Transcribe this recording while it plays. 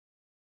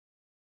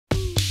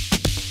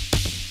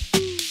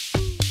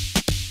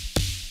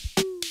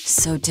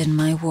So did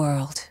my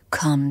world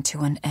come to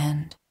an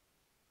end.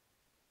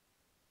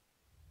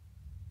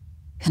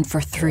 And for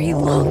 3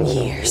 long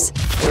years,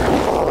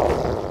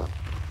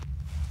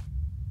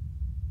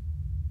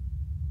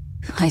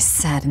 I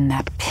sat in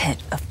that pit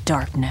of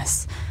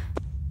darkness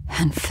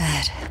and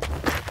fed.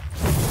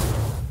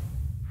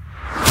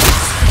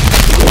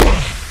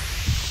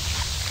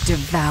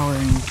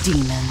 Devouring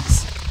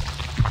demons.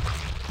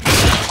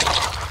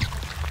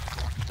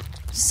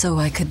 So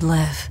I could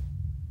live.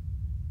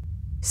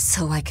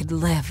 So I could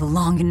live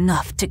long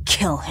enough to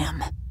kill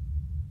him.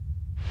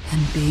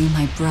 And be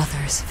my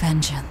brother's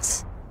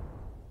vengeance.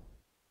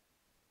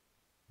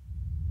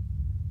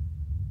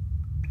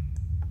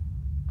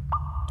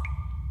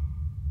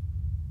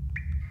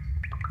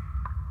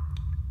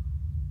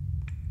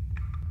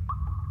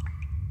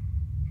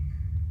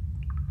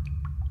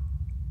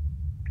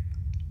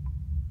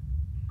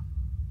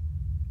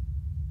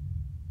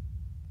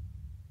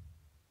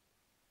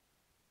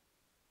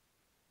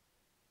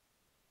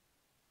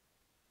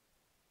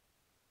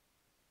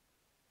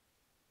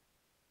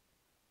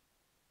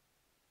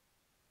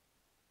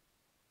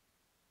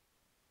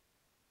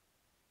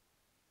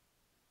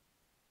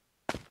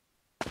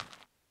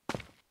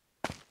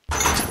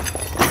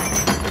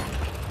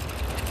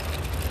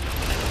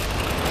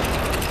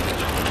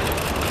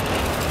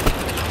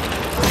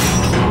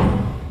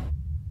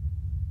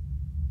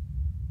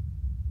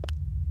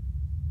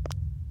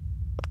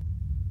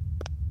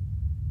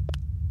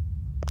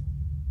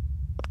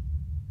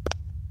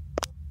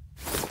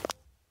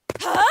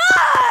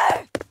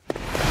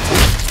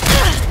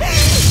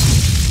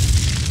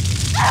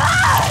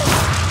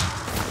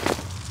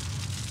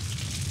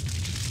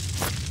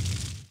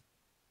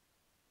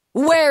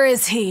 Where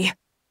is he?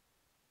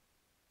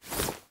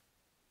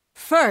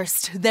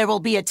 First, there will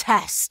be a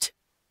test.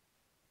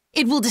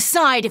 It will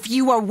decide if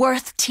you are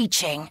worth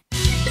teaching.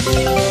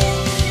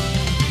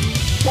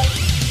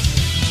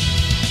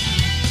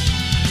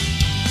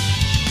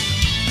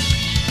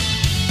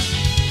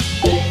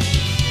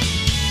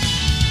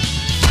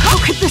 How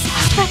could this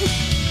happen?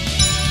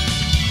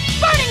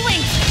 Burning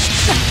wings!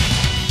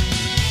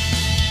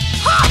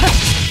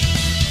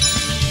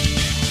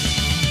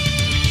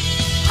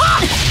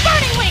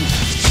 Burning wings!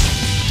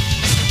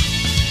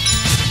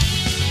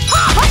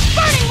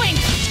 Burning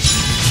wings!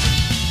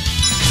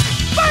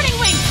 Burning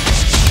wings!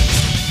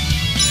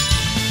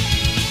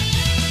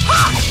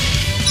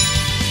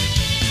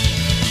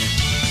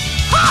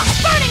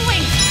 Burning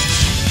wings!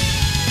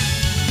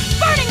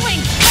 Burning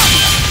wings!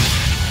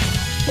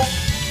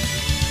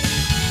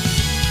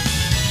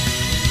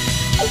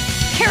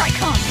 Here I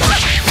come!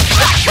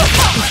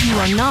 If you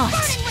are not,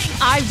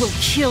 I will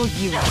kill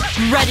you.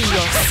 Ready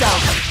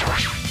yourself.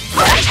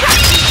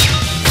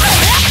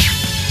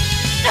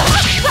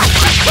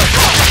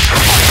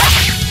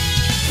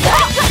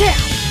 There!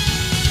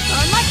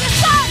 Burn like the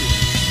sun!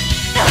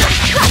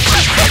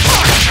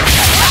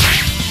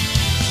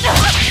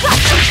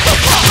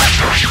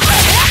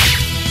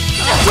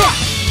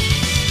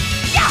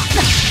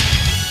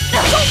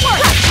 Don't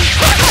worry!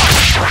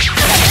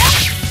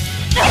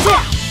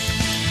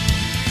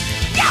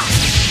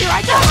 Here I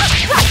go!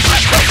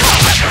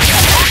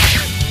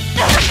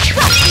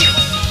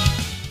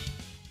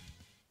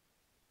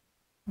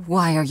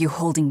 Why are you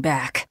holding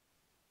back?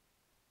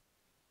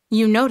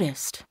 You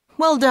noticed.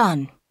 Well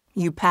done.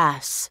 You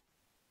pass.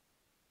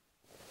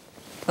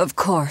 Of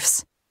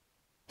course.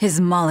 His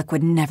Moloch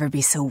would never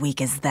be so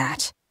weak as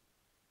that.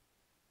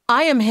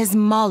 I am his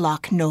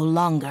Moloch no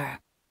longer.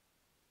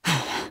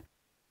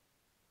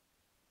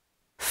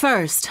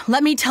 First,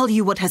 let me tell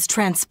you what has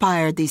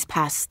transpired these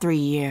past 3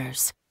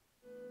 years.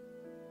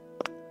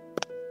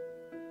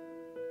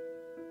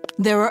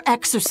 There are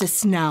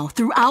exorcists now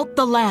throughout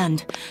the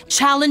land,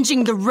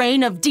 challenging the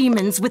reign of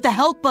demons with the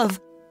help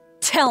of...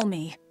 Tell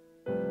me.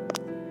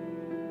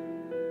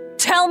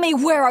 Tell me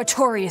where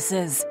Artorius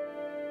is.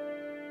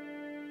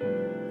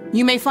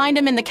 You may find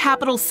him in the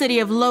capital city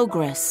of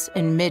Logris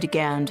in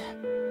Midgand.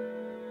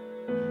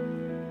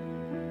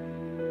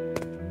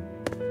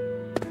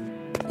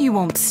 You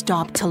won't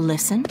stop to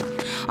listen.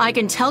 I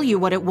can tell you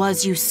what it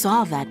was you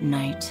saw that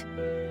night.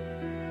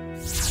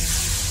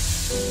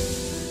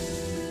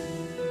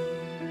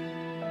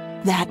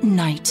 That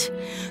night,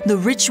 the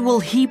ritual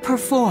he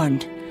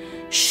performed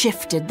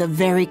shifted the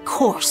very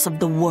course of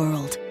the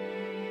world.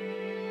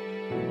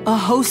 A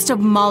host of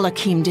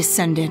Malachim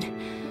descended,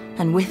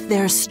 and with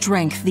their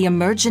strength, the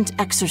emergent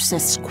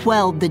exorcists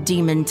quelled the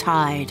demon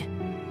tide.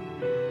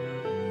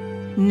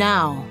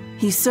 Now,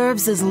 he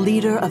serves as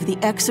leader of the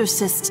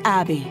Exorcists'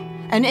 Abbey,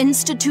 an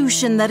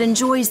institution that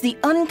enjoys the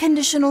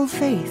unconditional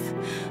faith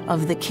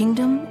of the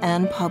kingdom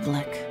and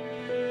public.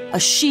 A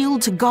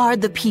shield to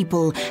guard the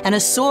people and a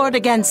sword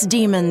against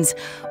demons,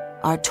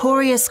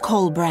 Artorius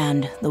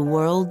Colbrand, the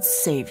world's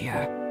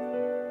savior.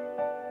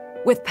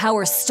 With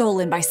power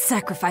stolen by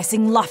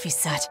sacrificing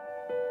Laphicet.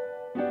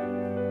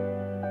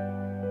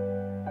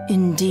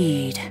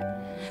 Indeed.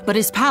 But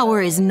his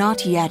power is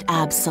not yet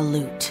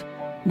absolute.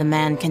 The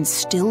man can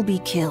still be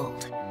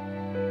killed.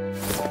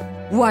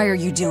 Why are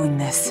you doing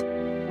this?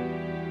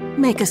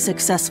 Make a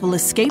successful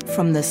escape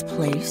from this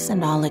place,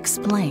 and I'll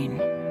explain.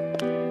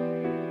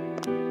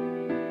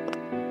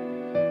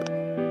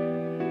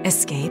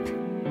 Escape?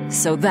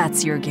 So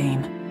that's your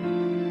game.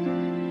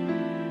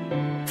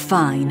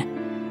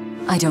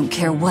 Fine. I don't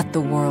care what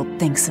the world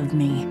thinks of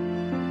me.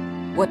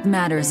 What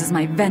matters is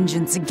my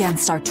vengeance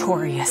against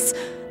Artorias.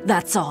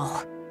 That's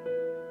all.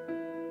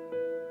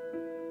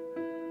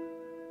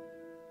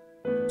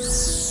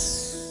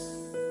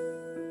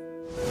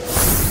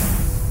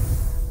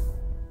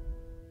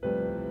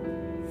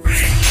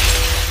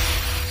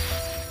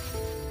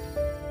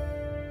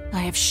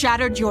 I have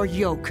shattered your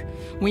yoke.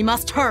 We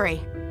must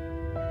hurry.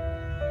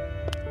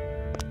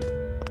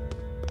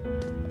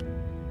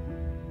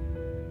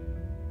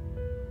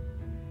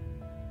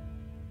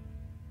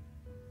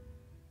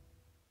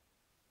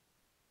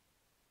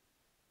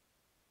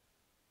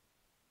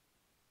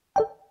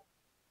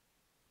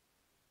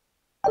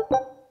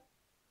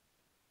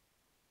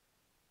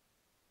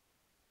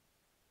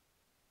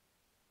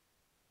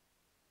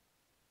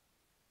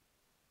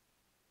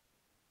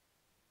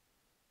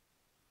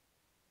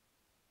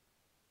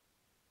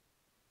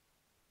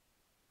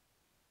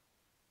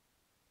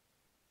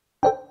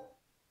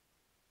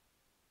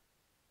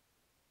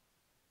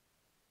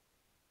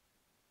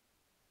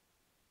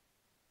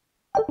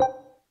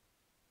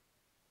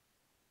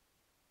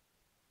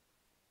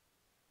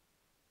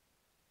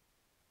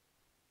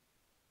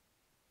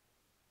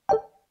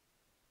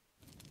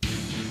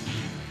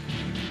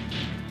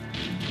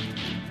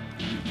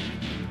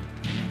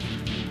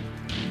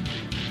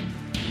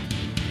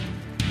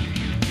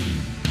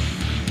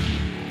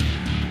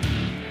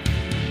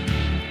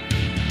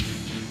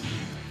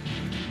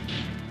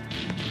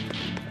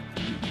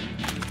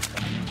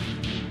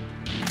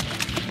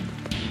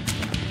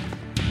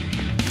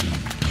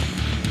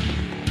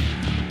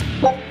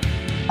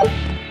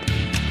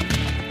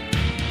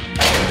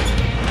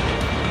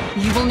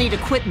 You will need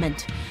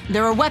equipment.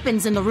 There are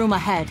weapons in the room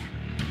ahead.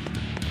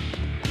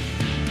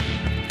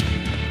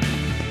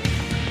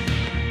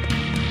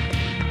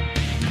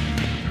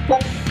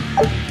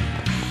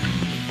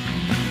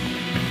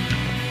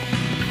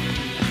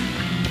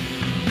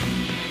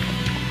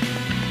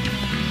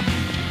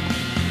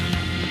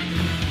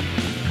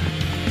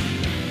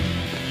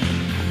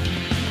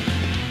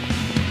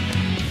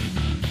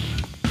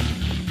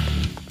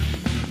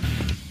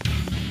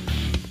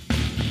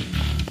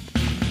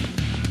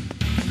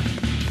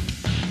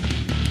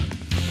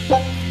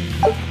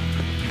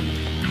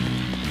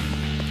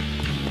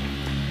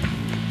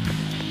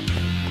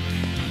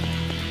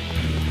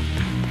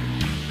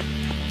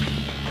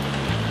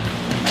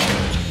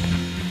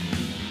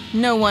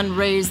 No one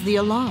raised the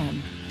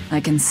alarm.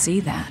 I can see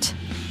that.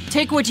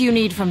 Take what you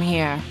need from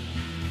here.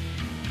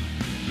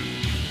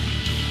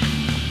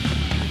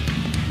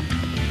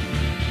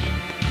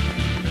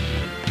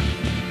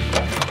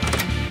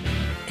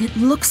 It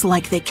looks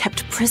like they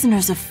kept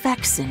prisoners'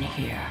 effects in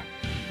here.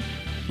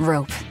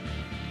 Rope.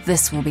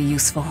 This will be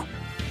useful.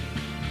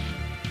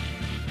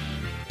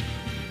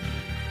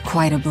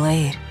 Quite a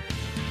blade.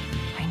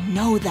 I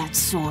know that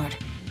sword.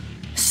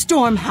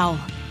 Stormhowl.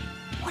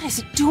 What is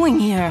it doing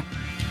here?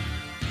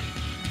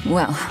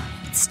 Well,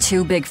 it's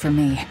too big for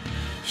me.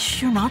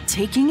 You're not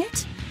taking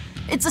it?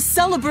 It's a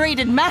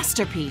celebrated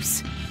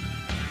masterpiece.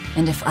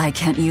 And if I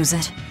can't use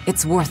it,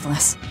 it's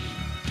worthless.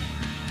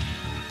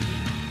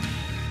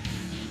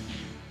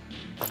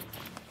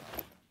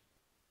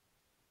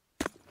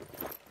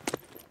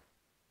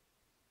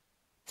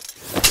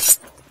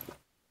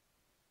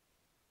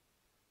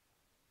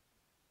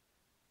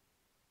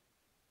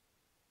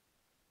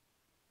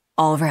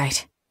 All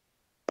right.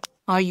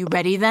 Are you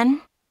ready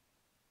then?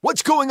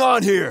 What's going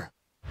on here?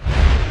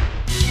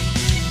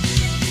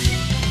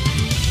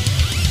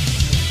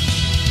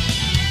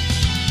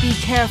 Be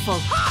careful.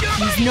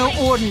 He's no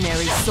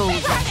ordinary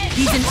soldier.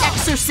 He's an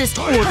exorcist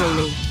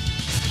orderly.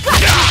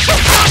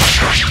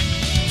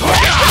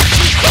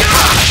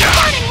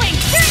 Burning Wing!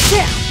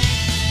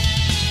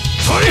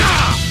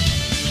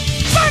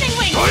 Burning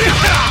Wing!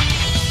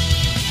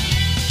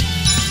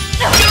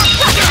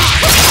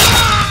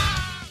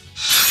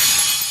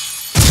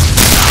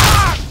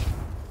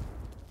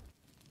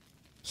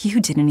 You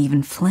didn't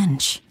even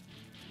flinch.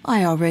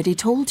 I already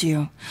told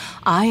you.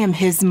 I am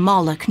his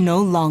Moloch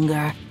no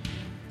longer.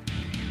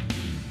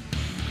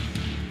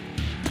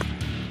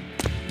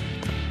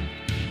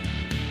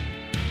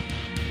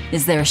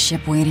 Is there a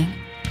ship waiting?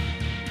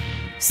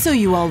 So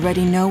you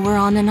already know we're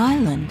on an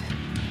island.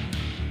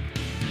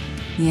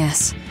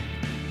 Yes.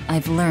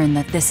 I've learned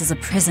that this is a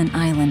prison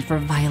island for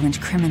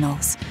violent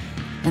criminals,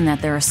 and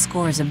that there are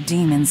scores of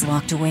demons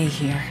locked away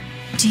here.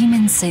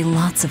 Demons say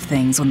lots of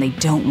things when they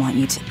don't want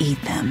you to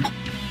eat them.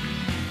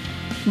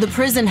 The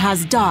prison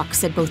has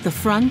docks at both the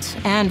front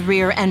and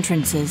rear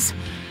entrances.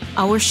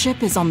 Our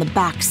ship is on the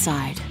back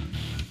side.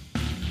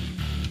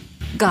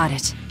 Got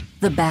it.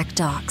 The back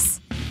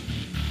docks.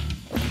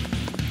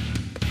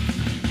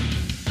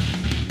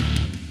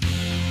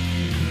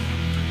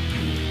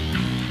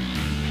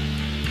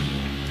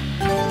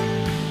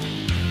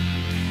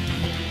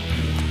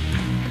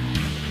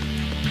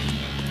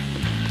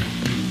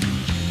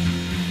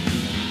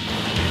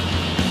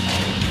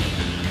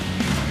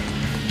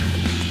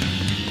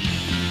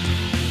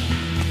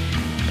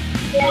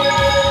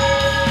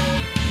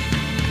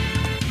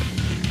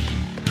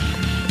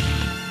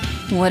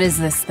 What is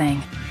this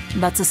thing?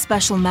 That's a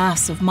special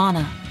mass of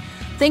mana.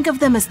 Think of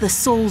them as the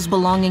souls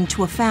belonging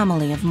to a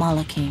family of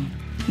Malachim.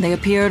 They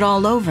appeared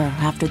all over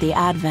after the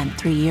Advent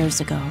 3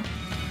 years ago.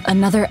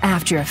 Another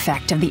after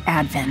effect of the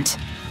Advent.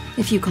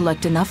 If you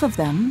collect enough of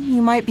them,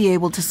 you might be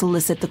able to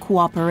solicit the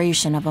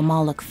cooperation of a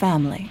Malach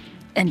family.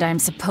 And I'm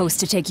supposed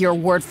to take your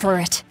word for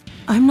it?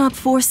 I'm not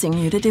forcing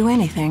you to do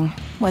anything.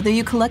 Whether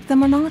you collect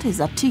them or not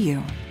is up to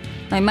you.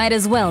 I might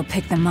as well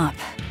pick them up.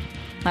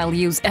 I'll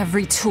use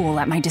every tool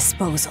at my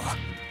disposal.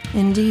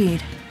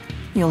 Indeed.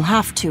 You'll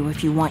have to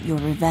if you want your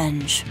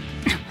revenge.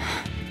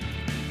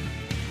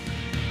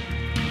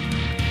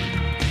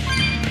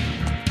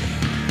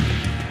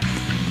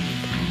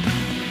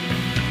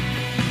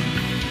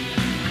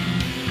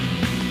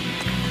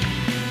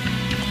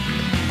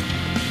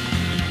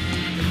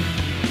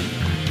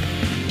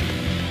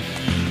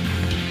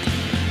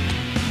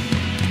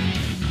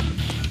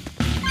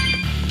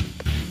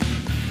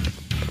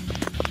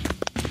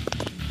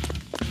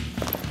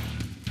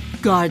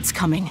 Guards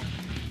coming.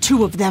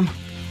 2 of them.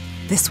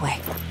 This way.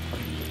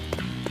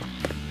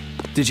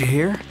 Did you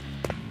hear?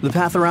 The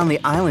path around the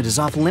island is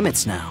off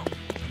limits now.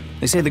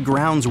 They say the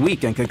ground's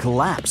weak and could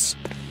collapse.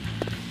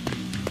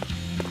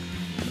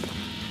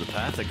 The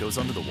path that goes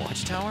under the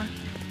watchtower?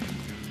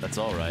 That's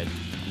alright.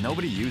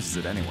 Nobody uses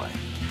it anyway.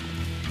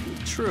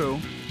 True,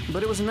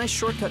 but it was a nice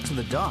shortcut to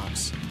the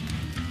docks.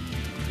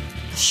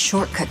 A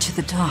shortcut to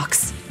the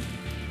docks.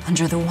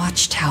 Under the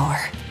watchtower.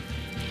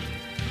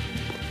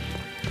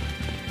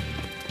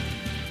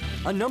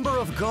 A number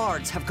of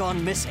guards have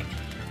gone missing.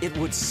 It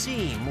would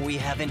seem we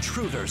have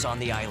intruders on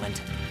the island.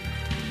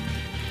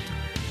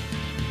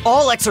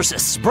 All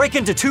exorcists, break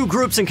into 2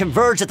 groups and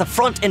converge at the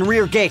front and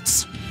rear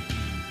gates.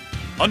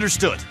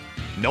 Understood.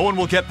 No one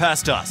will get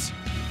past us.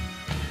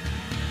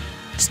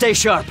 Stay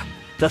sharp.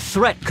 The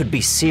threat could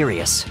be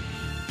serious.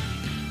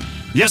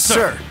 Yes,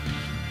 sir.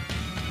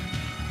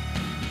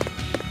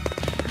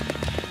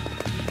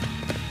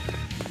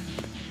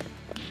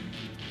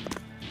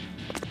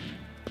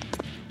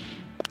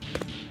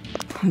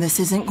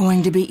 This isn't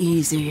going to be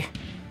easy.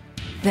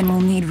 Then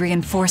we'll need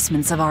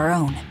reinforcements of our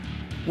own.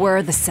 Where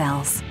are the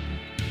cells?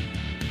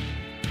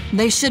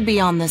 They should be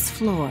on this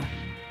floor.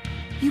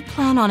 You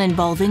plan on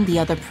involving the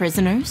other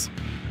prisoners?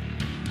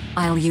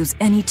 I'll use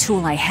any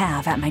tool I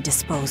have at my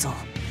disposal.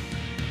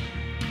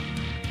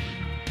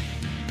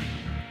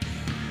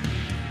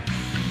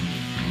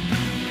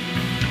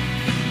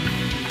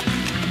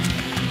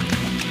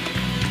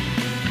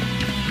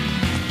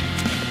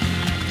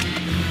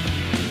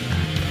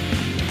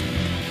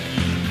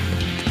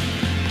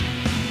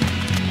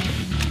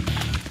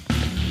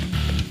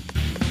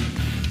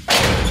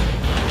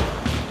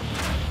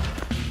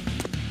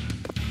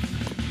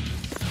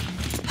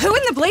 Who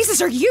in the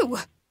blazes are you?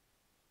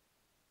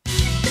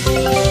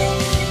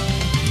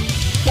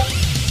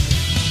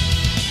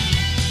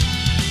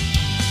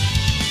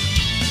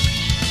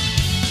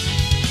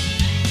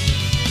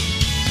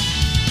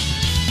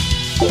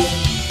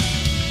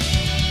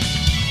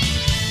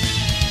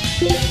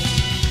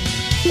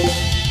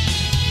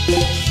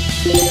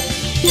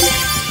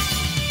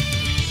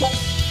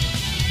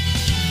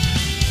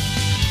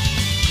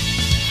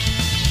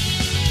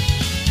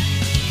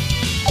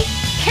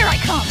 Here I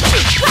come!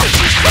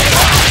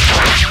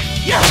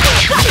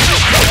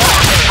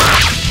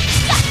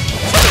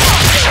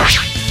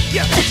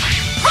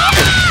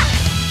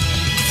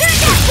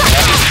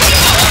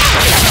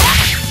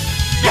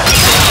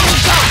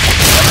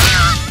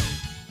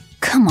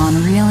 Come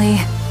on, really?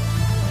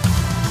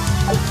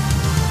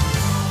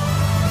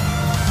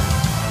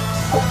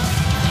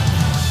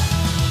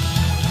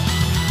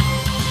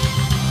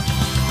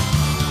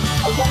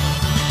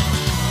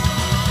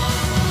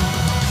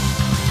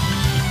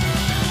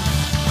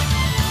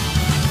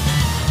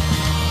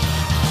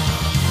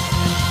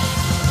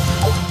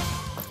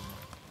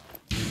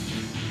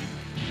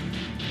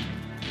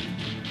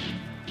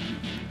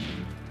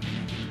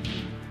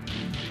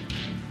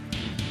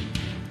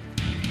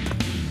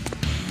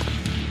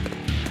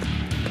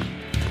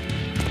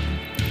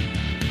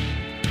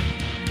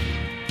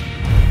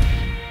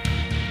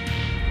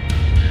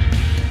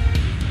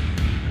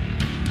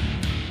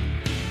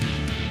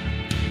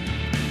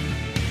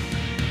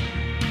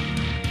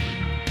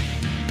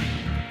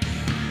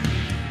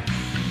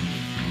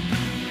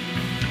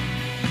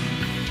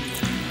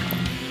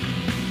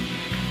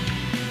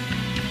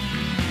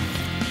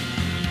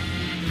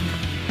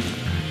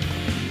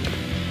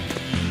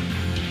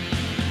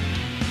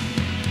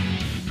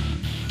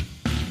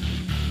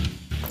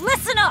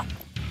 Listen up!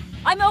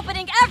 I'm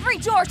opening every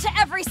door to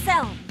every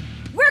cell!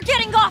 We're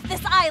getting off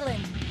this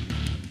island!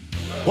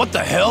 What the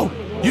hell?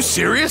 You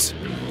serious?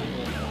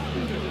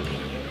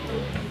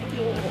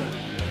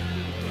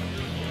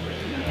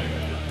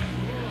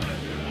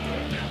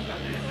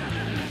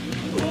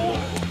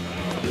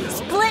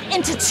 Split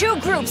into 2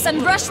 groups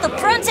and rush the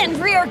front and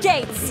rear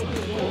gates!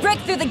 Break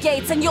through the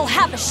gates and you'll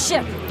have a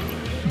ship!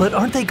 But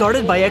aren't they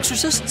guarded by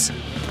exorcists?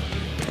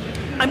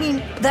 I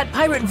mean, that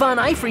pirate Von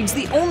Eifried's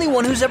the only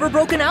one who's ever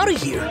broken out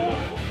of here.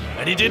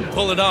 And he didn't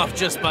pull it off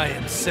just by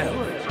himself.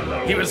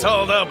 He was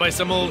hauled out by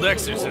some old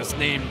exorcist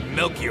named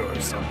Melchior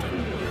or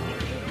something.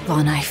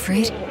 Von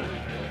Eyfried?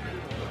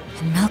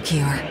 And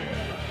Melchior.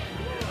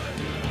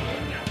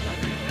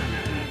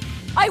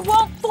 I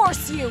won't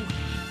force you!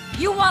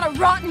 You want to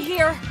rot in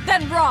here?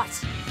 Then rot!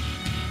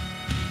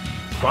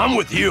 I'm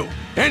with you.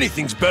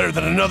 Anything's better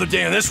than another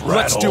day in this rat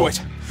Let's hole. do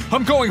it.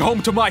 I'm going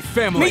home to my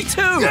family. Me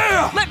too!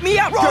 Yeah! Let me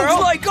out, Rogues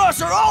girl! like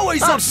us are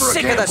always I'm up for a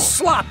sick of the gamble.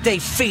 slop they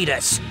feed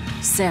us!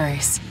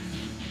 Ceres.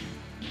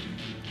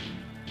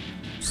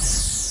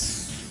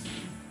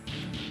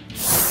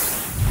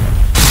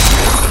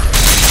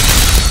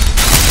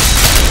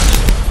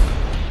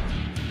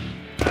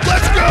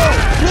 Let's go!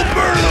 We'll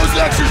murder those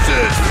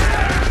exorcists!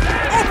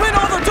 Open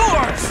all the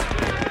doors!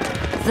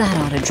 That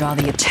ought to draw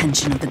the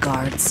attention of the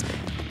guards.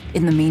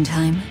 In the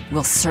meantime,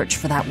 we'll search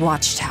for that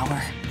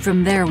watchtower.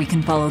 From there, we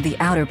can follow the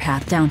outer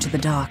path down to the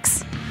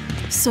docks.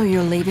 So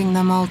you're leaving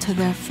them all to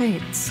their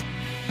fates?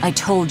 I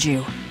told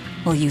you,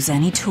 we'll use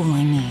any tool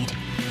I need.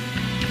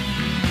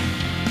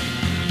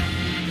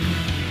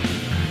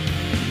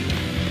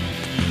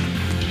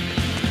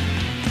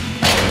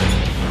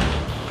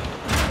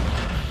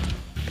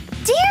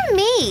 Dear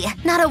me,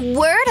 not a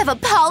word of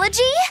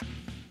apology?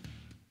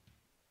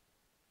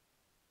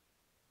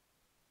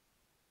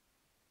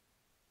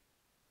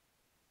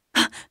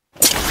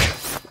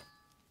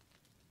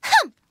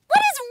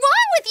 What is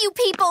wrong with you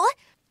people?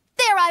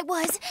 There I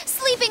was,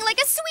 sleeping like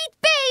a sweet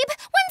babe,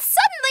 when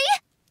suddenly...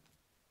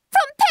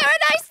 From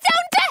paradise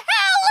down to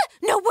hell!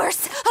 No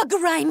worse, a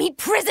grimy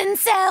prison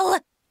cell!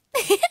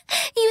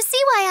 You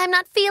see why I'm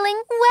not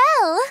feeling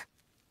well.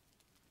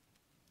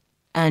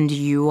 And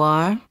you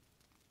are?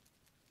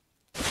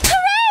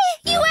 Hooray!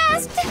 You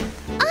asked!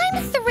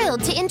 I'm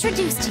thrilled to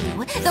introduce to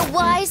you the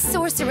wise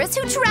sorceress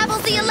who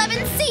travels the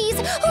 11 seas,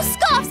 who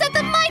scoffs at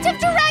the might of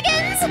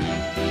dragons!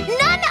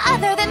 None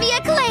other than the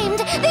acclaimed,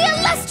 the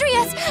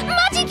illustrious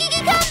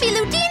Majikiki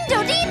Kambilu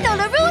Dindo Dindo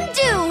Laroon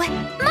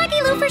Do!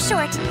 Magilu for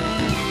short.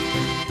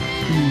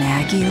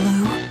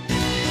 Magilu?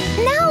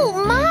 No,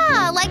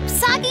 Ma, like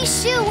Soggy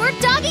Shoe or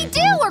Doggy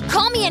Doo, or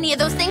call me any of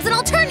those things and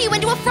I'll turn you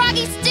into a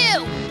froggy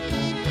stew!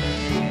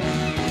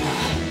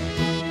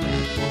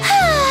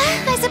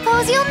 I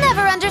suppose you'll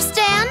never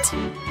understand.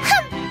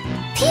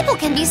 People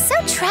can be so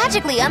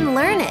tragically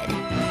unlearned.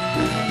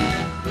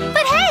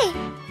 But hey,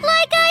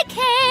 like I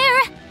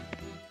care!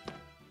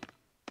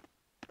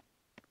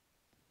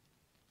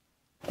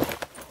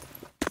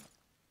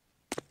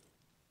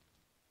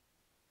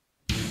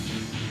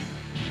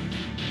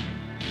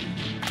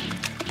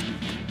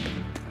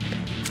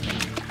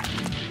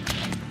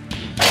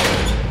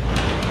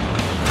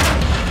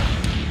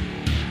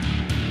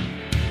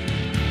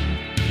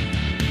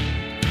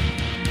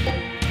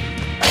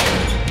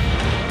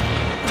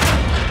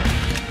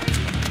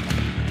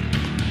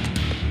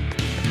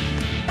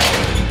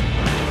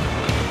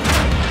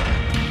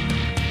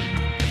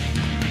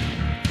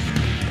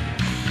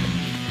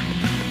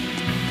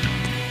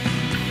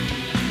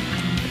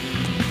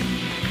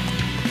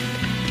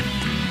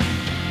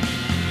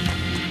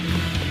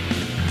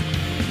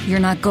 You're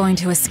not going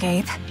to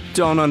escape?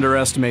 Don't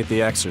underestimate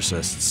the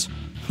exorcists.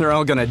 They're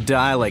all gonna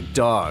die like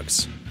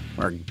dogs.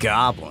 Or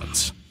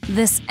goblins.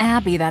 This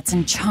Abbey that's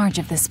in charge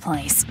of this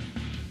place.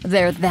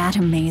 They're that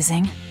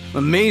amazing?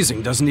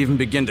 Amazing doesn't even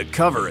begin to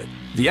cover it.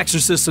 The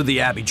exorcists of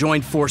the Abbey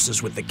joined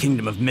forces with the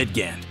Kingdom of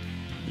Midgand.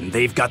 And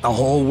they've got the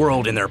whole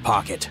world in their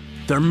pocket.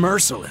 They're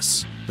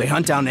merciless. They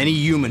hunt down any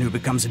human who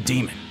becomes a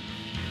demon.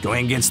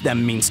 Going against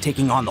them means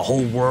taking on the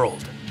whole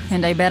world.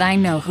 And I bet I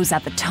know who's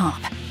at the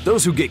top.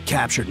 Those who get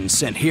captured and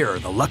sent here are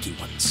the lucky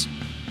ones.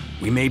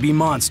 We may be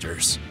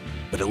monsters,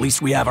 but at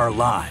least we have our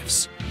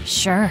lives.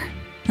 Sure,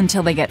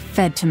 until they get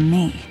fed to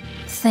me.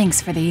 Thanks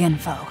for the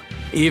info.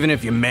 Even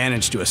if you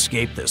manage to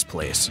escape this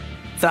place,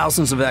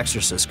 thousands of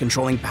exorcists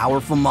controlling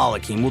powerful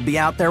Malachim will be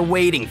out there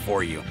waiting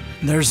for you.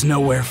 There's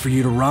nowhere for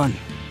you to run.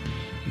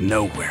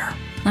 Nowhere.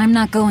 I'm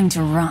not going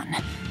to run.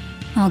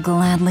 I'll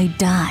gladly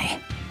die,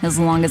 as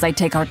long as I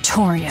take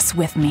Artorias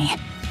with me.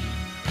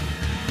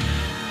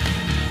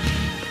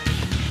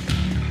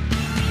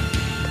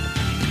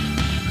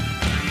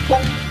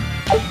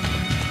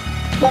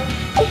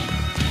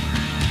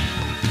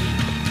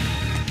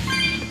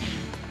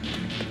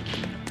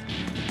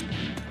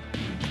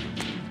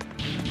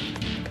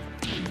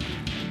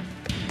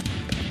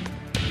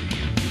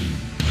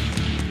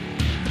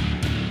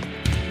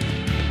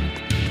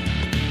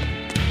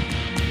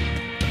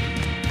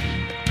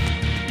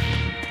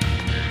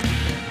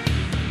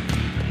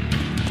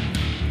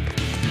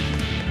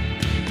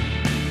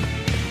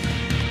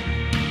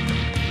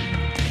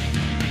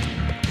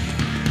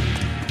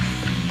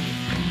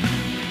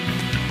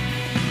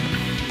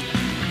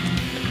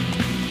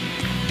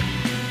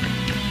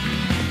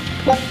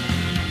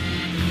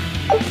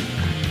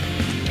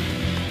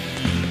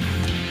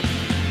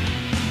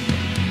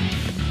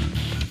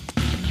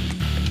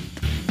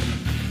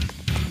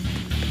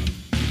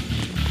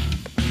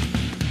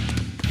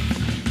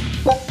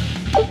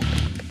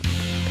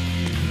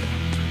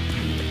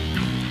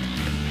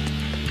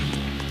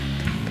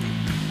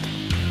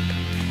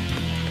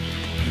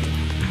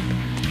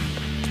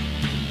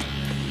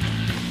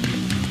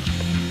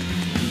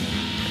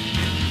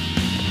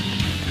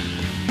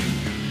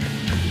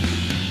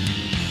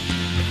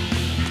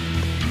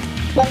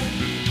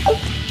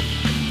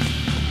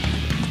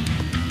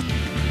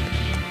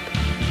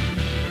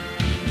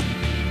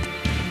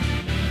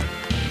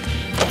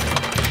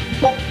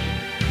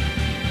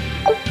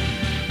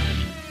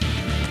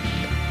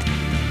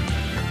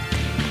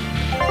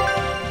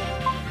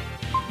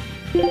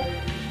 I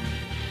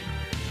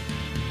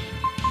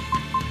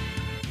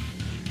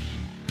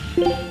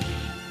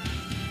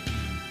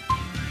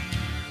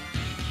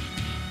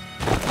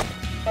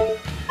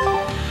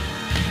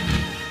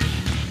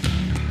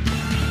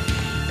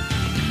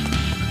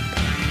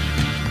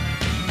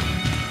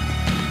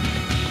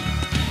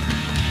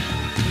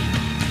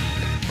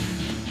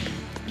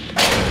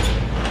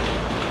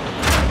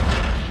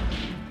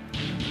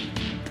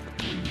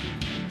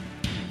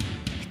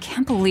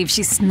can't believe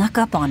she snuck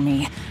up on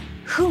me.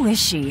 Who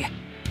is she?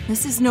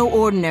 This is no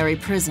ordinary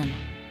prison.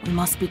 We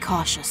must be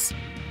cautious.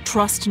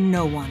 Trust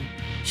no one.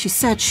 She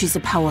said she's a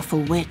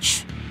powerful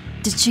witch.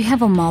 Did she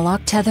have a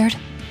Moloch tethered?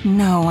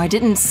 No, I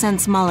didn't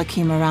sense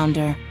Malachim around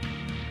her.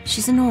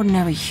 She's an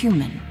ordinary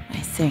human, I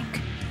think.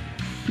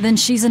 Then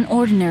she's an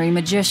ordinary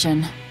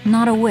magician,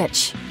 not a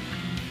witch.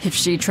 If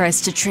she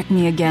tries to trick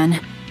me again,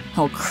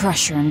 I'll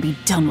crush her and be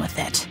done with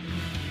it.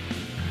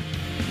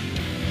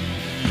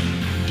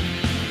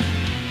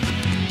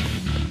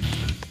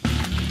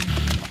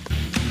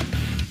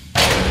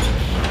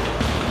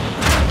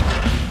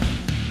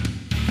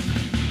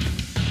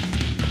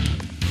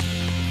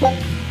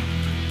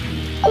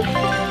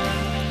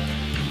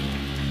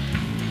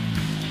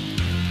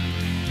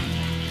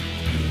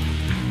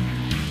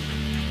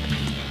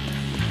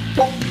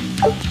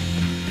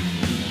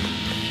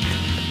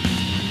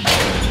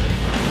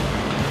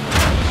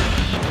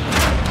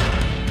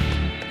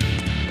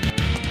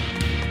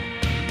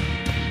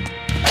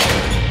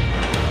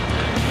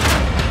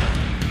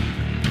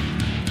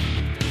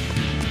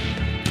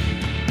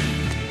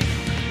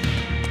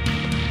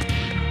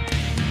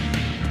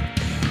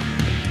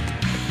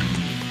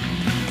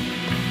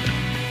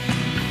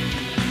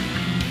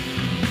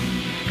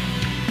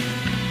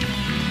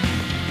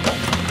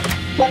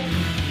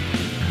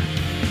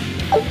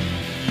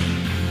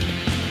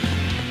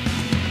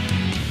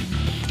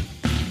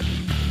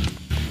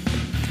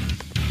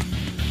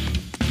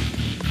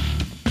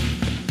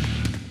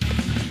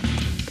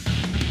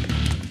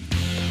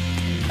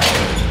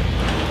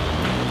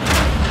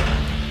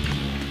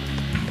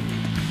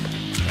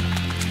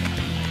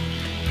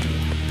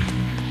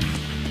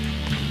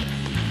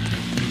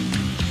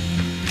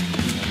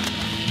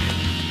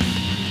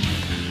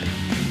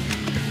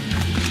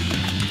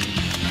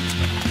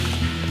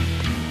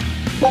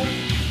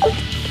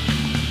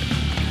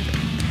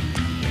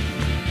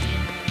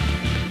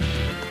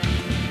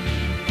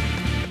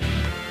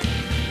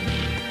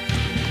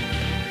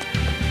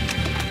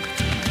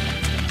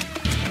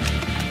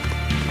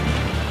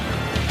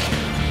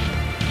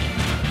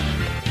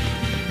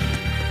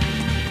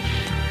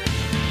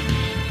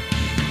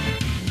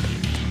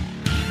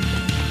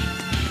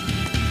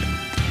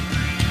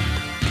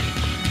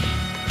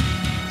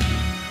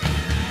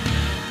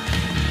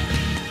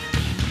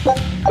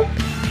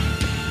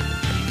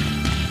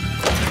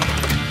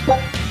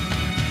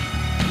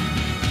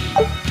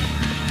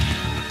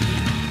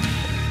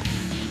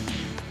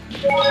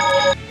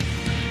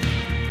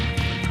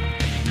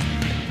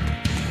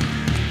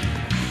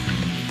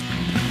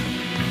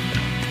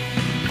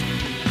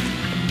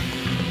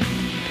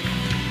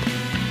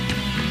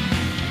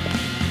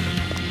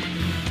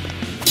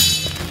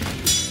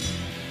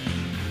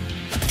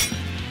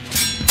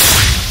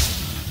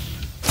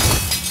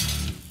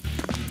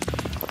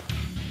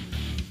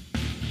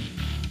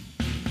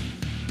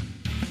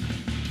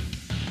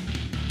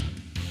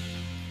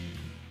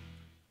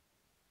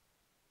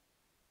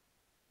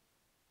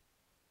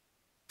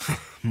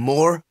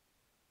 More?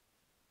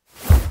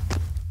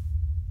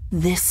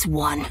 This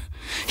one.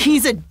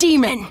 He's a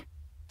demon!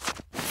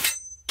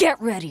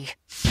 Get ready.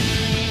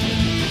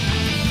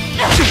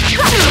 You're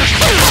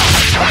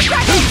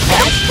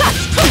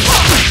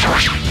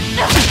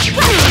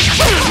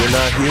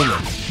not human.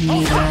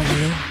 Neither are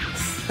you.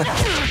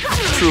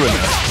 True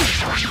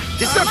enough.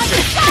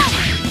 Deception!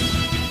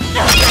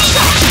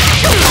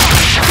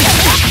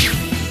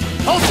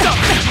 Hold up!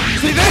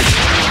 See this?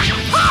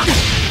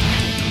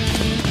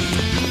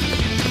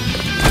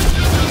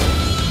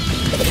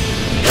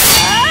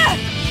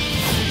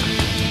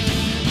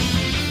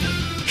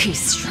 He's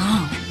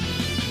strong.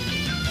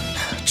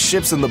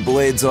 Chips in the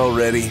blades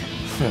already.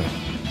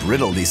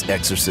 Brittle, these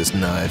exorcist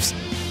knives.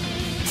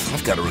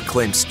 I've got to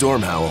reclaim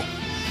Stormhowl.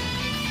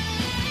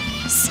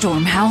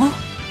 Stormhowl?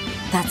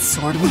 That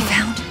sword we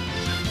found?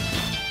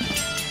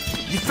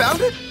 You found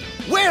it?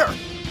 Where?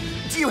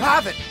 Do you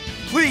have it?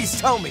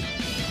 Please tell me.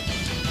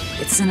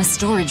 It's in a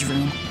storage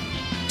room.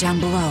 Down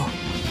below.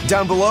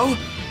 Down below?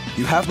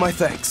 You have my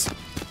thanks.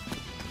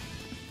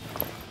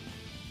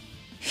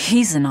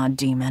 He's an odd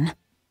demon.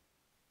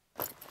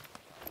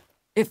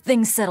 If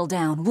things settle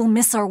down, we'll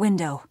miss our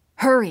window.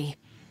 Hurry!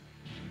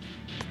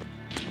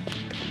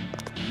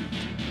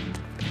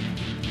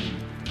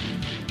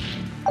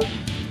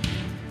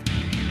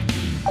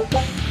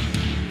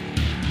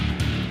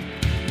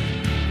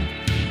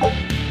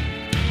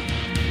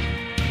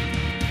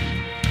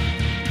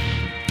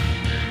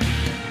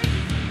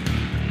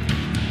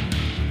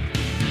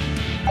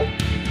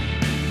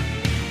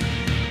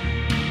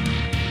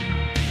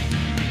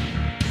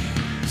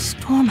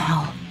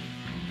 Stormhowl.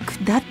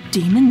 Could that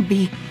demon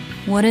be...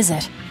 What is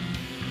it?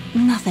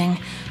 Nothing.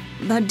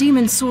 That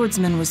Daemon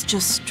Swordsman was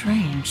just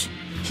strange.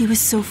 He was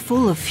so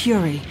full of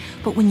fury,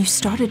 but when you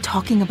started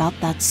talking about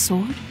that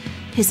sword,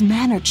 his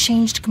manner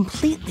changed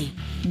completely.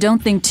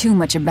 Don't think too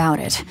much about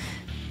it.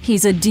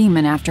 He's a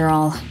demon after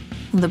all.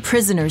 The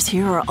prisoners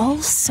here are all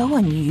so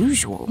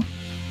unusual.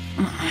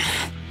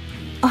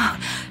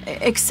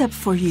 Except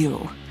for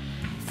you.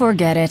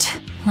 Forget it.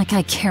 Like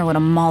I care what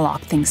a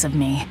Moloch thinks of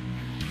me.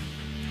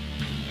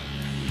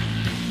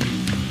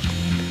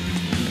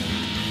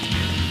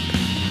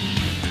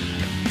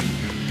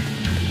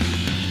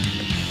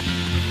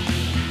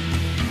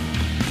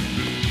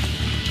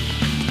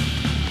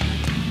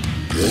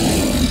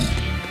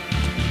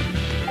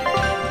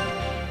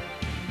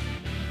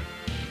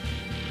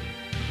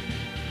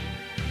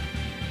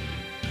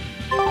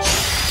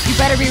 You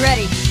better be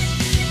ready.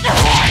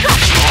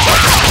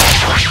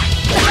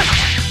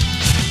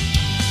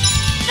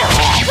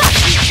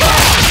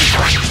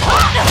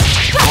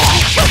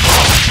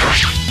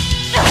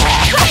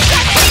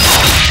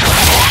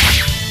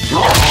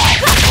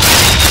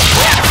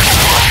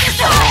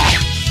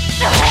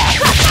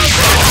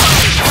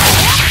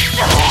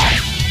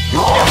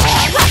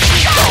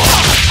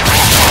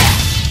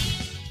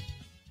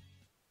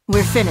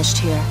 We're finished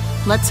here.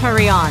 Let's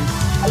hurry on.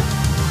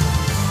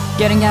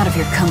 Getting out of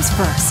here comes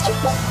first.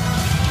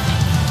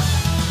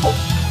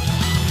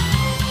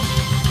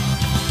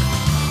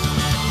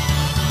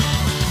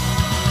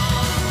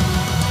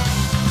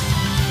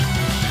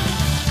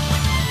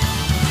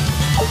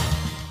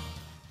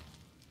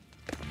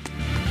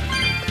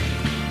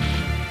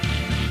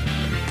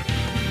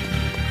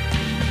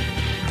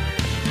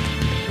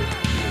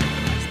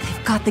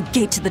 They've got the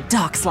gate to the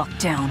docks locked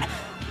down.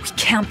 We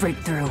can't break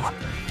through.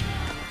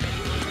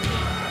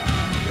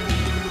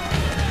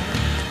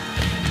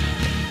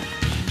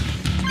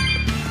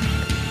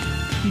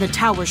 The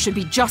tower should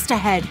be just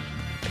ahead.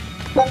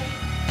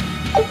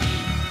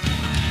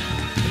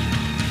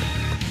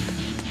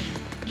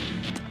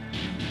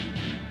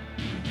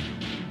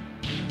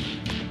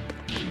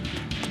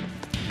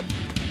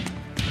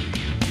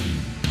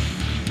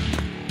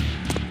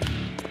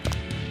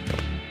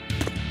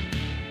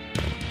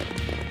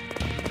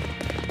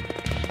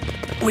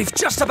 We've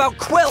just about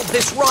quelled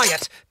this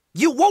riot.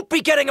 You won't be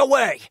getting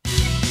away.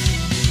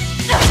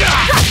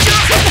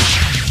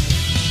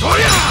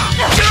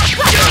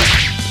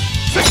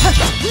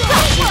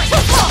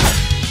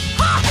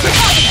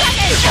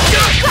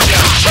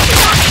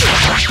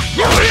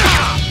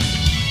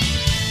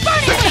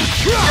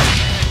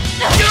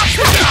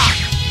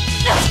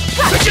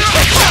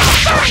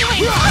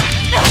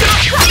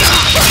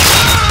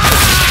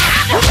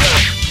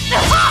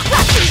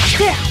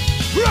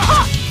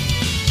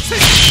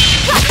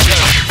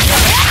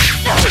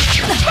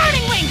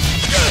 Burning wings!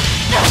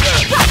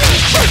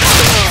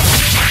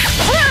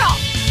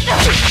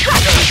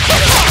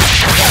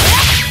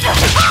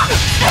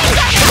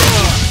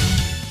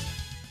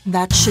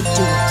 That should do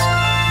it.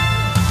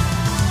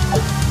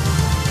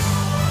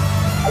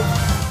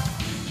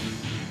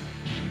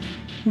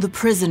 The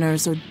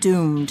prisoners are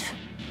doomed.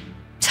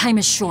 Time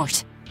is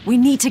short. We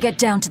need to get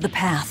down to the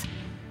path.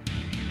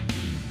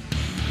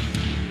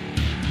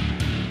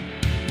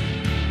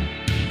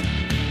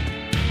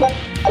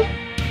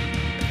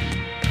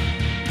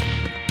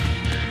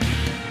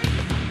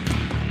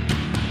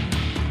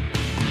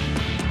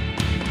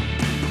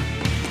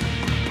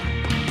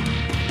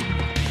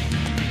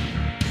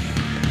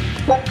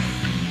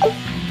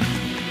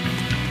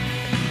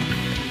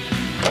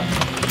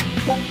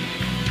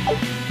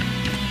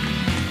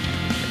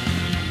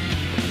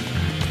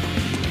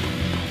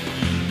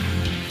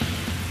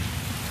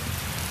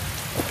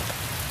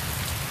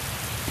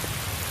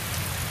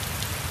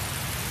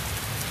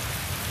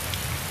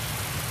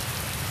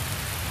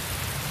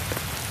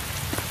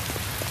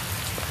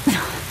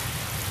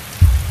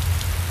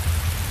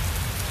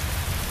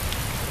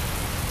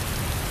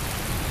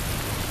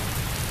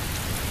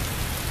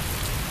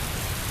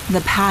 The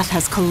path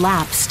has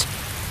collapsed.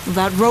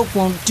 That rope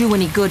won't do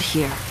any good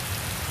here.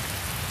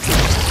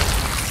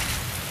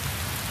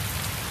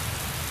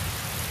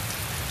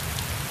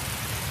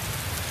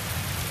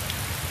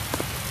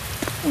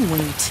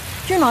 Wait,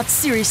 you're not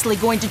seriously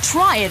going to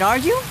try it, are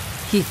you?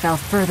 He fell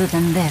further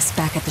than this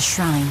back at the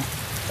shrine.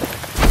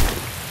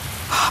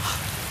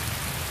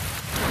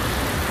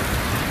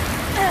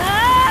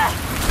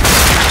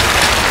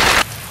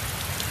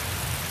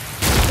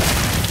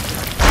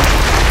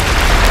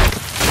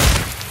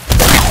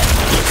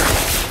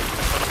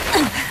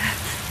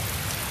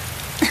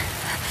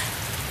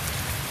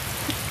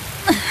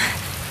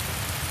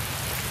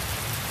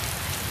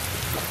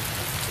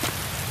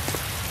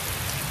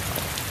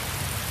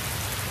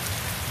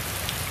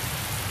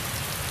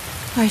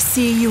 I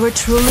see you are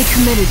truly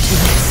committed to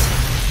this.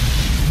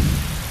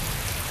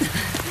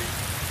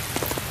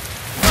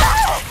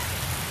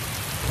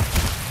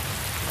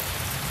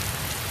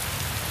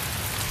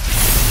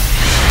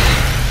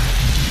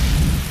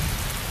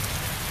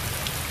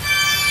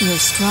 You're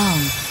strong.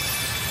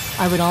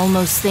 I would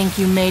almost think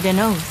you made an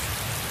oath.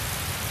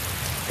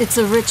 It's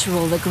a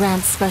ritual that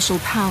grants special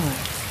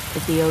powers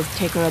if the Oath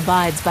Taker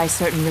abides by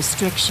certain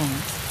restrictions.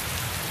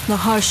 The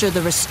harsher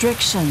the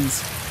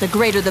restrictions, the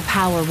greater the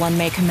power one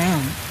may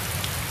command.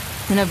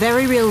 In a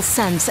very real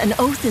sense, an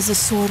oath is a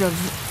sort of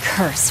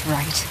curse,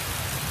 right?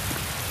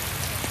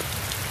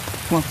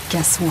 Well,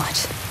 guess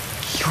what?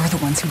 You're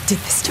the ones who did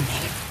this to me.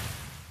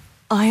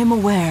 I am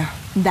aware.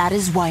 That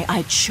is why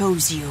I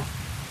chose you.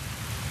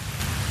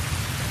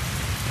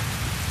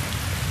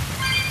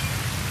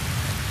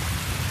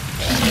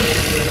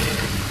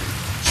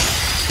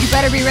 You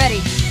better be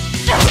ready.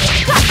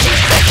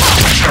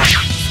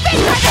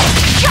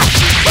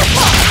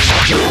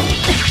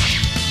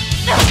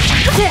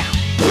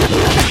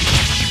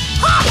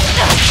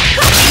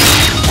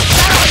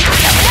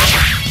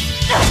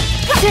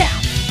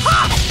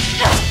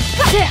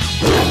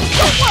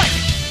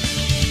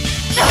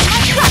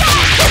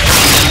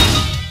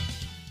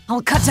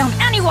 I'll cut down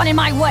anyone in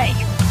my way!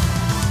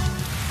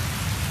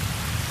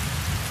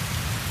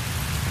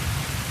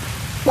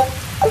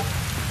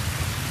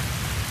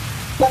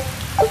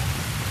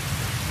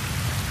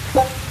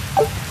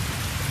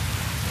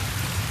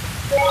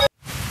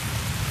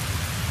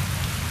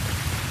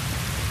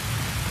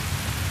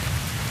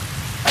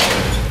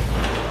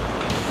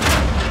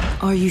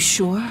 Are you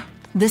sure?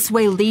 This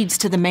way leads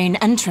to the main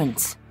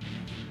entrance.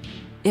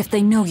 If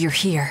they know you're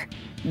here,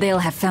 they'll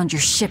have found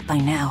your ship by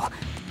now.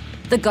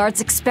 The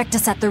guards expect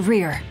us at the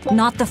rear,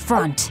 not the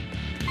front.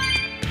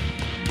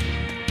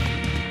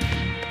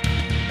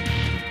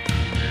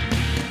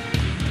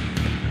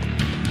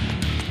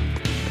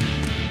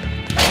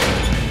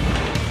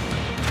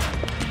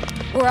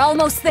 We're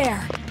almost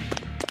there.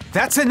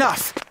 That's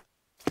enough!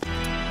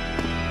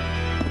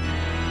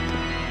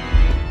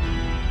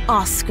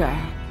 Oscar,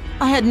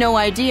 I had no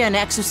idea an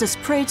Exorcist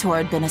Praetor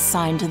had been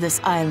assigned to this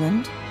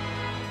island.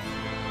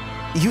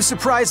 You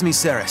surprise me,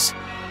 Ceres.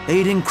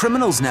 Aiding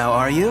criminals now,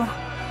 are you?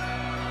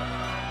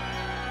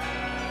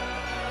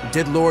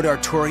 Did Lord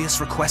Artorius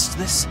request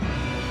this?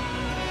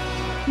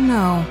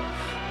 No,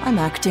 I'm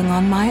acting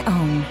on my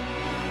own.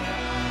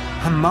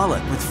 A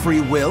mullet with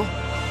free will?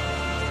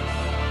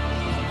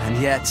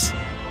 And yet,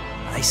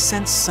 I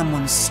sense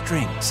someone's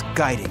strings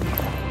guiding me.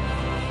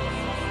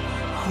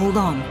 Hold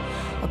on.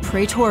 A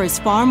Praetor is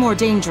far more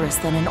dangerous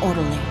than an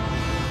orderly.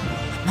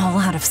 I'm all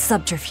out of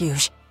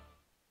subterfuge.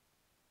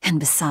 And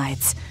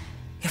besides,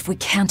 if we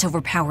can't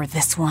overpower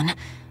this one,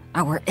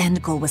 our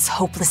end goal was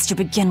hopeless to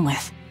begin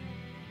with.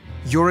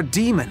 You're a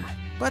demon,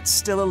 but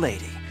still a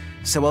lady,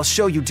 so I'll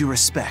show you due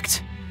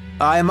respect.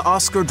 I am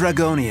Oscar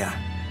Dragonia,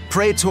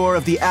 Praetor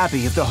of the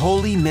Abbey of the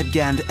Holy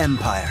Midgand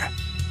Empire.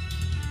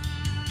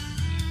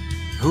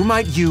 Who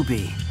might you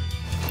be?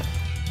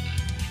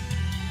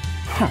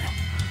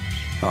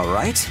 All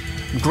right,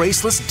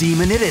 graceless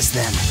demon it is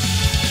then.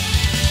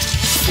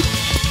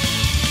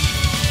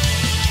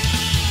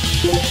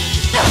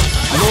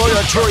 Lord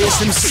Artorius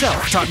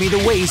himself taught me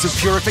the ways of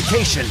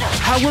purification.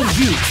 How will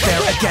you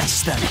fare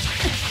against them?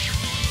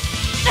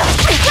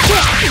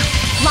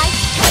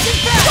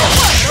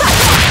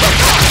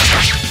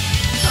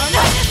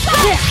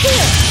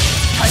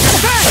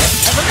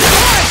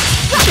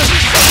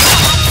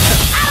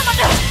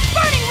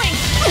 Burning wing!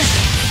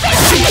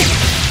 Burning wing!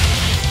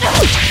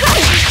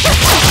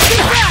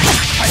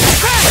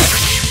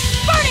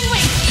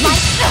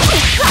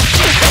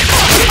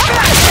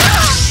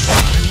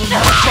 I will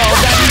not fall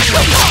that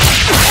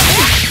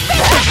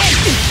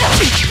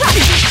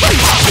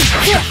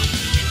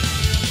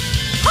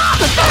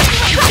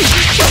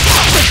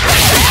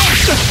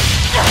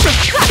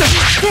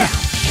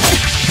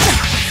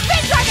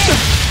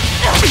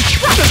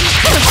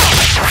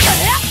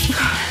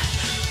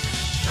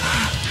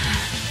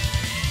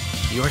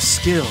You're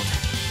skilled.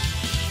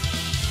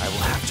 I will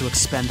have to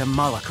expend a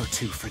Moloch or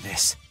two for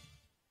this.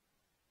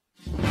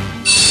 What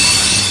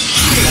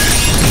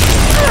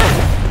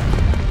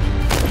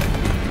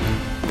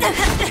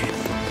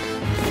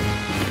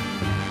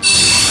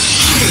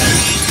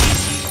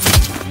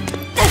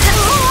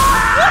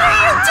are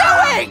you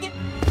doing?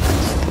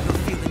 Your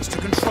feelings to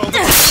control the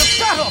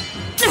battle!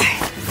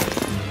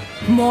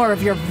 More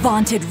of your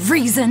vaunted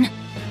reason!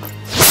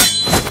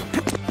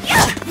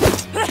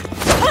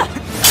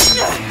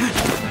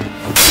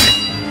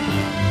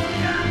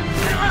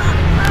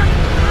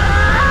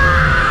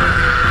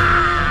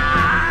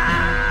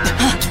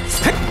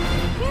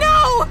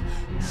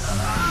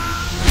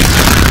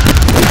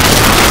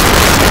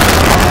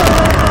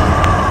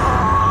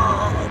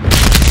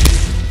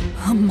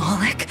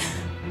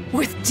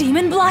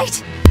 Demon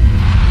Blight?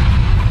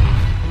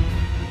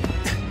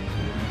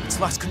 It's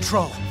lost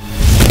control.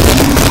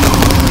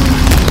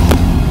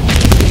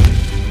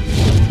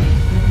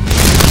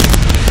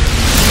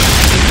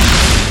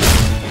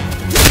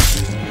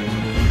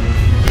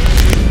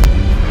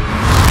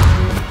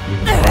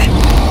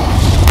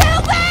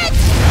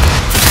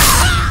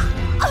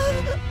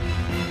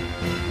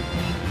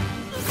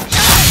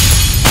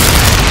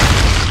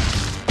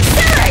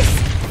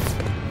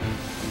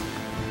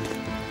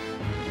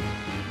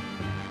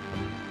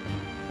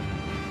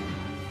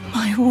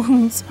 My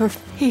wounds are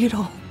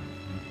fatal.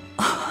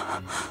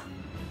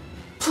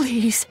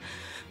 Please,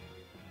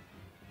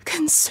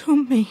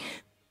 consume me.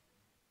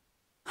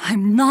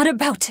 I'm not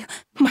about to.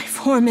 My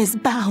form is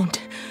bound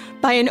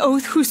by an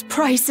oath whose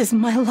price is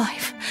my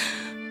life.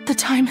 The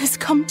time has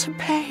come to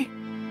pay.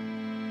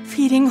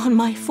 Feeding on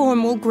my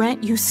form will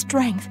grant you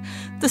strength,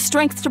 the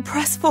strength to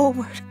press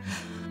forward.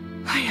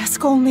 I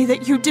ask only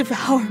that you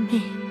devour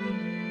me.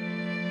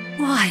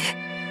 Why?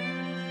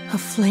 A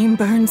flame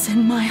burns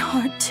in my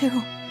heart,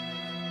 too.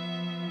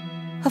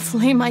 A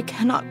flame I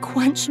cannot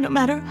quench no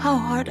matter how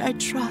hard I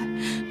try.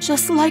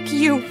 Just like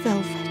you,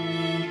 Velvet.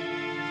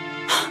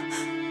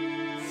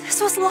 This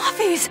was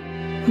Laufey's.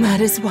 That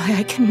is why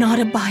I cannot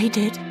abide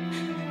it.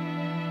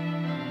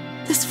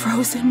 This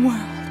frozen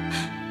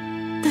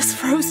world, this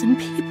frozen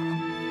people.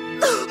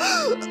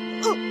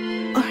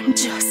 I'm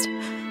just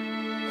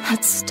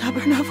that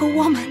stubborn of a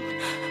woman.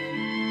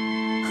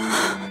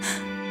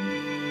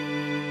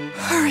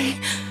 Hurry,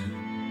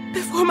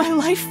 before my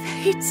life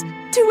fades.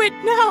 Do it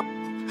now.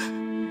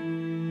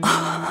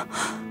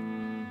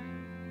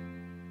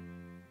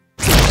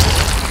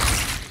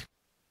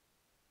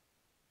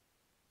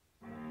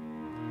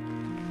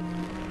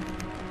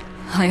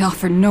 I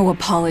offer no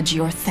apology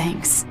or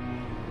thanks.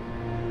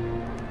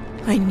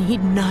 I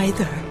need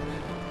neither.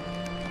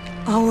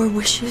 Our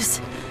wishes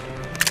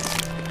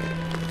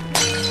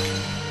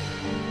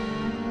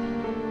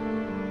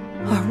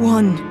are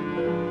one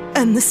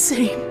and the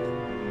same.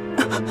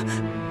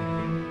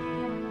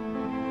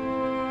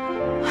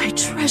 I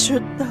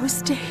treasured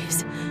those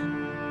days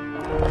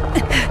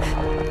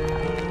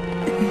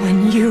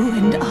when you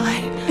and I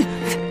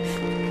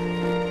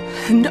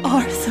and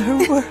Arthur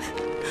were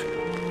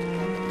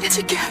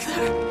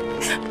together.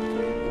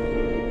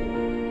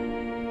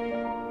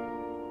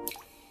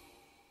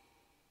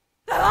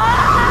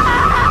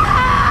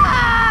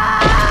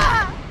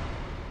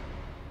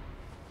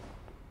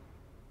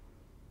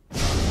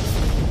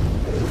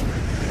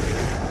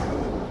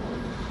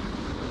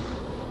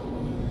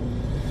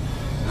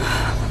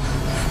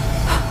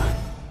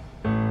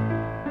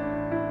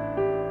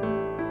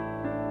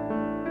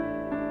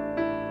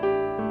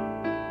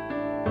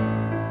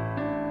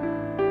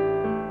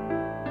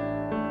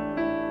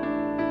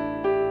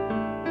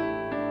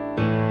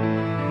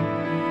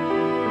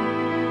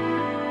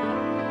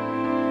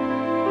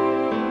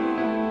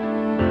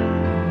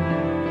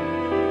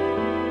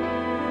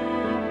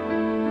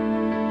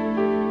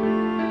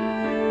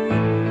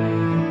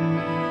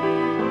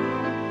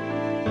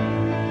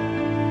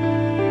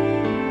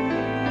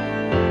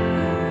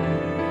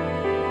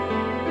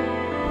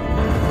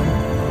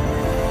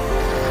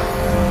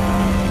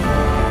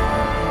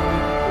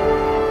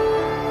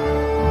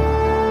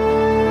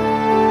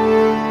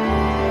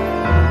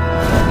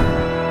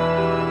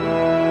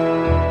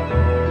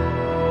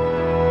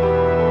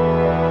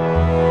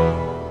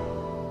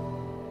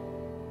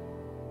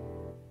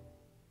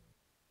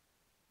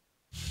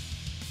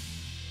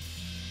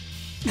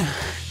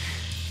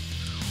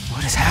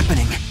 What is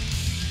happening?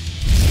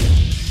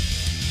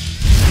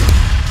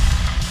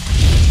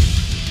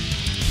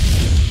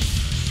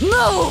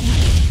 Move!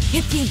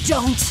 If you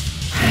don't,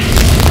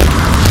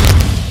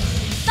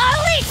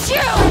 I'll eat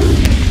you!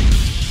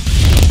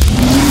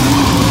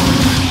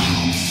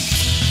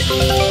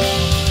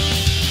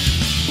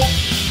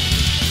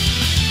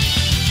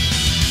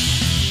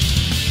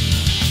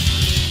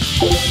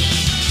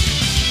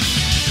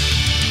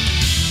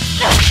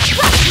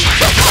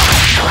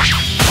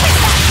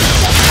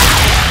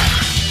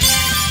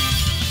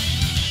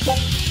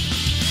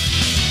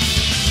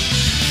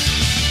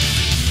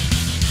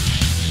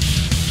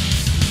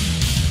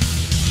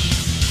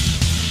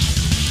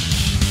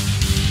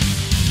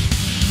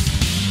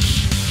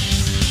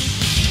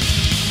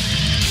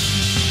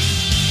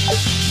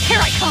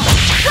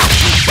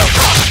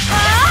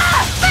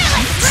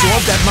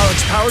 Absorb that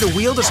Marik's power to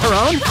wield as her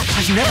own?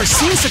 I've never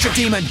seen such a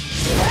demon!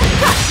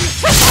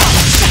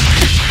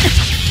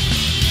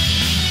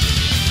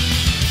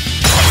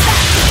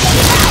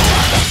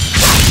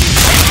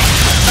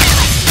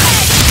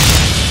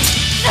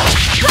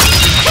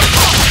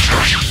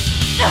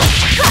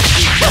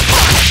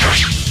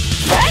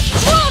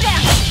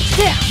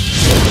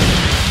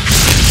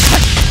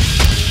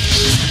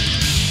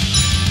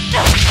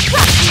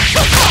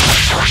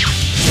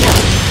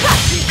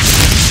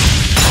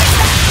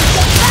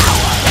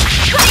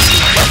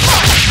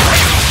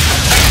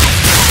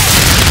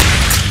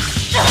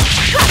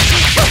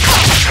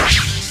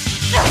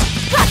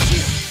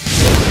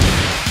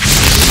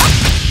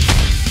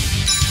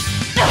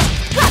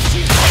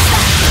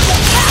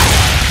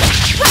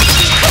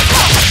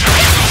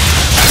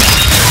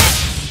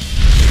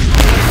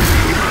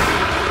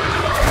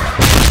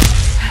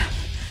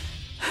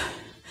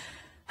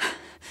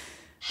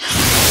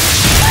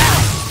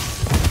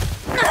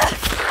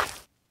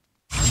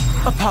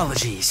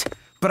 Apologies,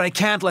 but I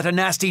can't let a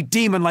nasty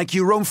demon like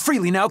you roam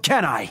freely now,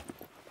 can I?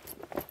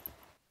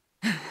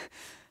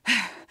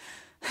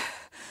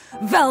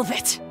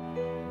 Velvet!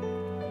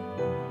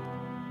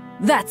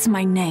 That's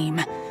my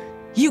name.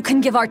 You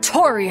can give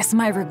Artorias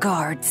my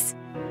regards.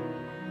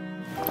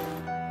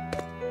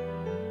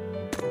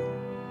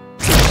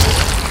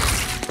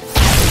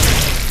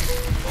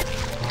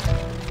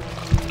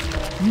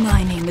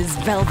 My name is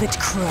Velvet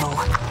Crow,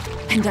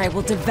 and I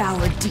will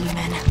devour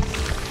demon,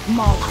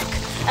 Moloch,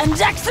 and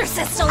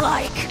exorcist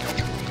alike!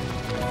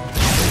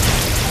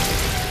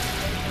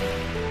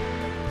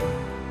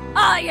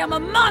 I am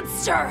a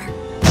monster!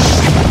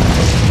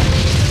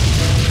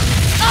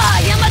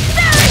 I am a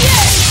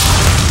Therian!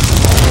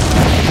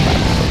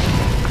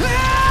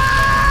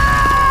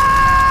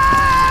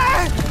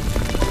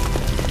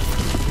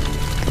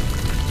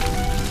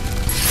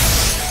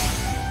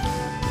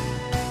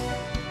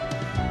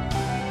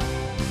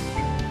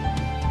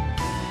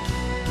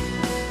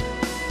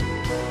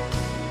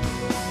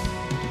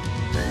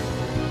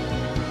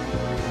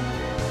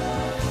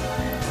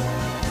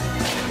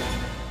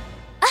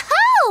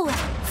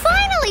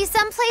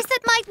 Someplace that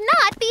might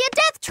not be a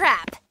death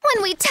trap.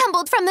 When we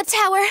tumbled from the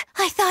tower,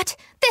 I thought,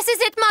 this is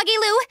it,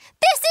 Moggy-Lou.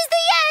 This is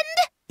the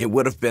end! It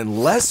would have been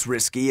less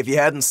risky if you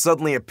hadn't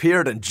suddenly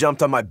appeared and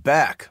jumped on my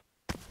back.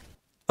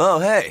 Oh,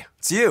 hey,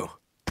 it's you.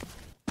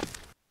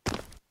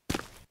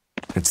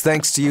 It's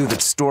thanks to you that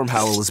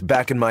Stormhowl is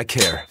back in my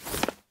care.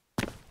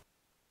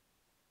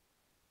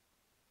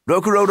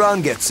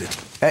 Rokurodan gets it.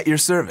 At your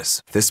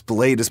service. This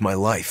blade is my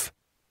life.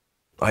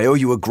 I owe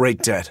you a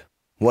great debt.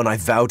 One I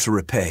vow to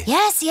repay.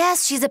 Yes,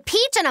 yes, she's a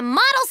peach and a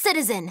model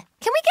citizen.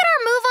 Can we get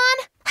our move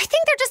on? I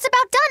think they're just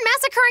about done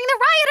massacring the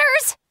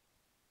rioters.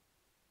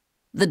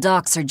 The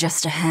docks are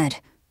just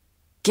ahead.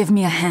 Give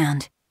me a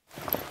hand.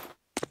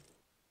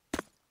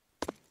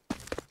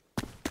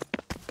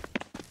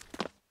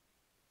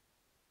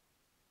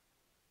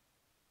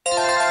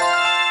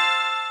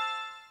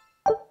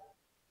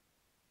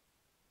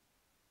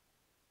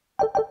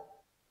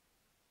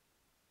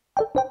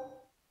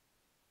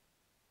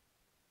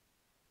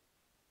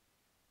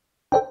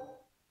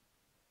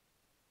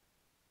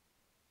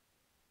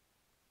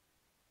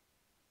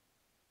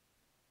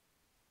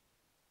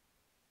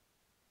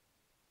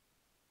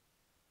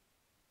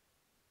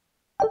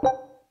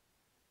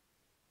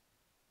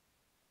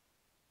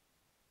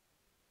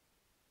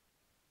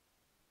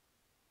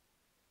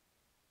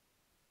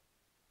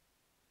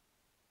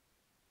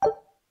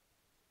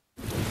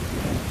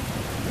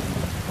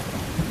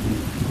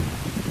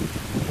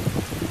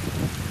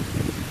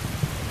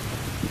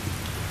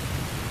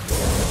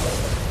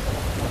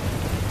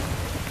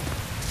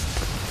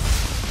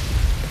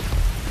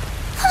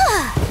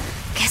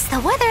 Guess the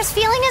weather's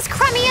feeling as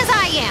crummy as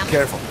I am.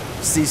 Careful.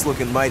 Sea's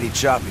looking mighty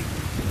choppy.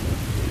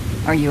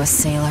 Are you a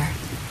sailor?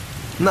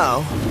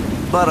 No,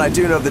 but I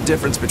do know the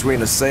difference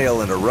between a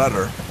sail and a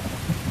rudder.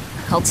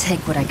 I'll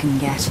take what I can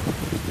get.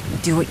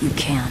 Do what you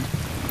can.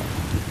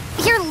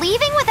 You're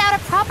leaving without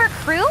a proper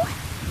crew?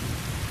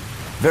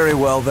 Very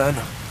well, then.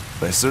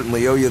 I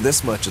certainly owe you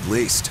this much at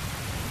least.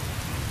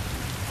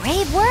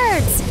 Brave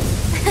words.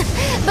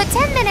 But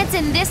 10 minutes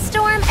in this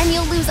storm and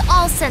you'll lose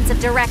all sense of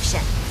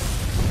direction.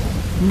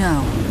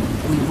 No,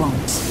 we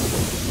won't.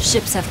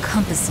 Ships have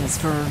compasses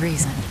for a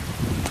reason.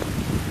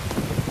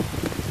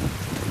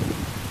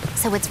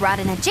 So it's rot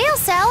in a jail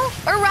cell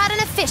or rot in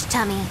a fish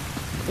tummy?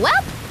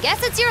 Well,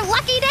 guess it's your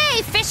lucky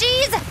day,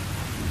 fishies!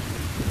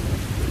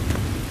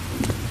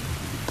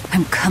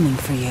 I'm coming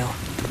for you,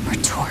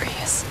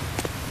 Artorias.